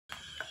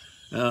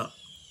Now,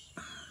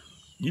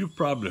 you've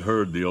probably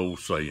heard the old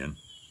saying,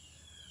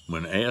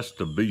 when asked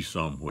to be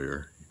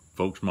somewhere,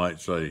 folks might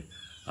say,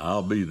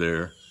 I'll be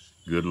there,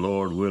 good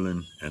Lord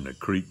willing, and the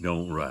creek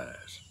don't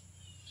rise.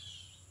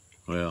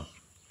 Well,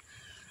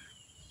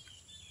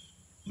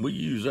 we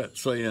use that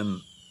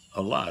saying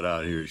a lot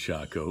out here at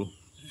Shockoe,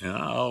 and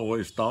I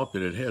always thought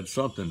that it had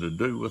something to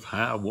do with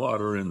high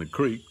water in the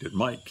creek that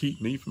might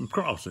keep me from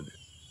crossing it.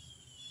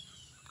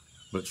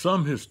 But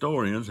some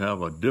historians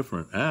have a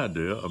different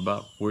idea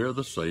about where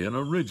the saying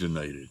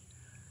originated,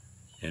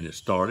 and it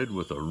started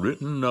with a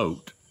written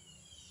note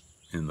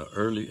in the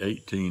early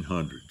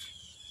 1800s.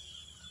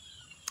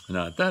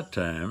 Now, at that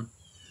time,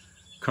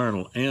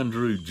 Colonel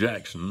Andrew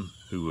Jackson,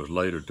 who was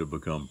later to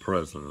become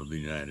President of the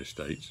United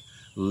States,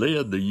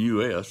 led the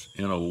U.S.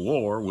 in a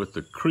war with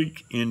the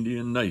Creek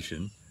Indian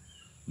Nation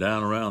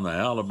down around the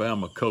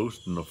Alabama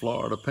coast and the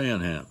Florida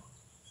Panhandle.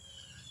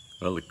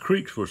 Well, the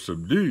Creeks were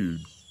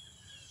subdued,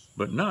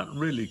 but not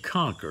really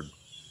conquered,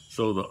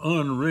 so the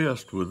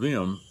unrest with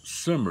them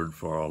simmered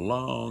for a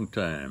long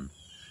time,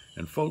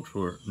 and folks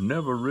were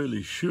never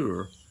really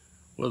sure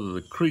whether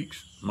the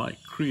Creeks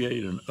might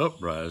create an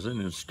uprising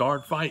and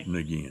start fighting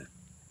again.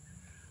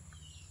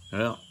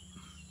 Well,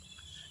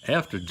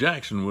 after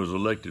Jackson was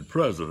elected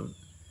president,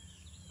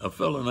 a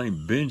fellow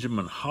named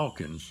Benjamin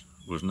Hawkins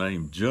was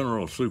named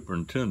General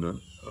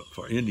Superintendent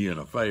for Indian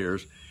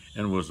Affairs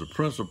and was the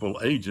principal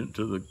agent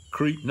to the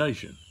Creek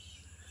Nation.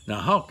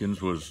 Now,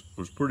 Hawkins was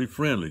pretty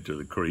friendly to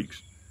the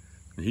Creeks.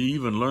 He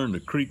even learned the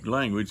Creek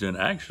language and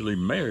actually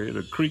married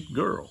a Creek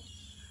girl.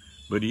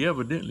 But he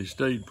evidently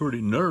stayed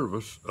pretty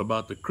nervous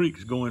about the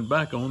Creeks going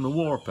back on the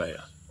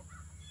warpath.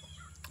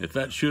 If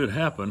that should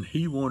happen,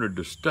 he wanted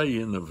to stay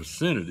in the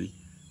vicinity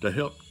to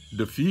help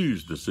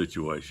diffuse the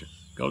situation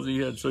because he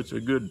had such a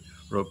good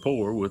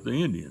rapport with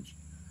the Indians.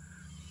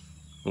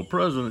 Well,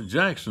 President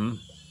Jackson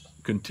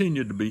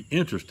continued to be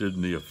interested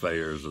in the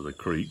affairs of the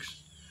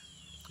Creeks,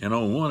 and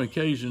on one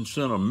occasion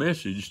sent a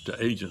message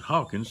to Agent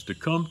Hawkins to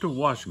come to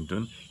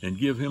Washington and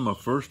give him a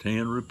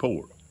first-hand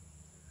report.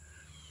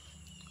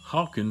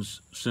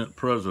 Hawkins sent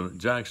President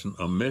Jackson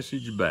a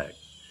message back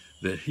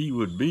that he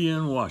would be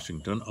in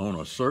Washington on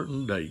a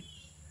certain date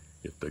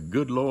if the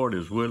good Lord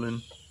is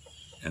willing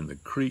and the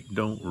creek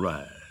don't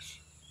rise.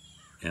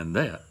 And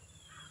that,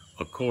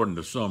 according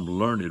to some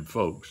learned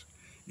folks,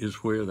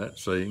 is where that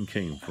saying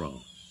came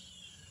from.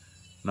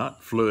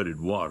 Not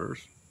flooded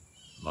waters,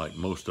 like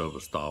most of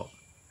us thought,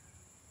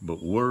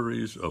 but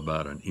worries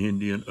about an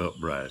Indian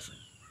uprising.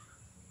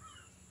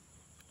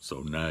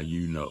 So now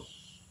you know.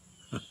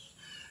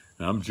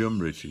 I'm Jim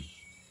Ritchie,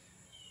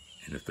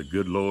 and if the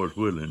good Lord's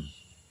willing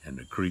and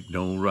the creek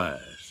don't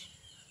rise,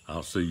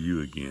 I'll see you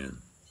again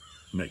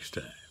next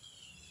time.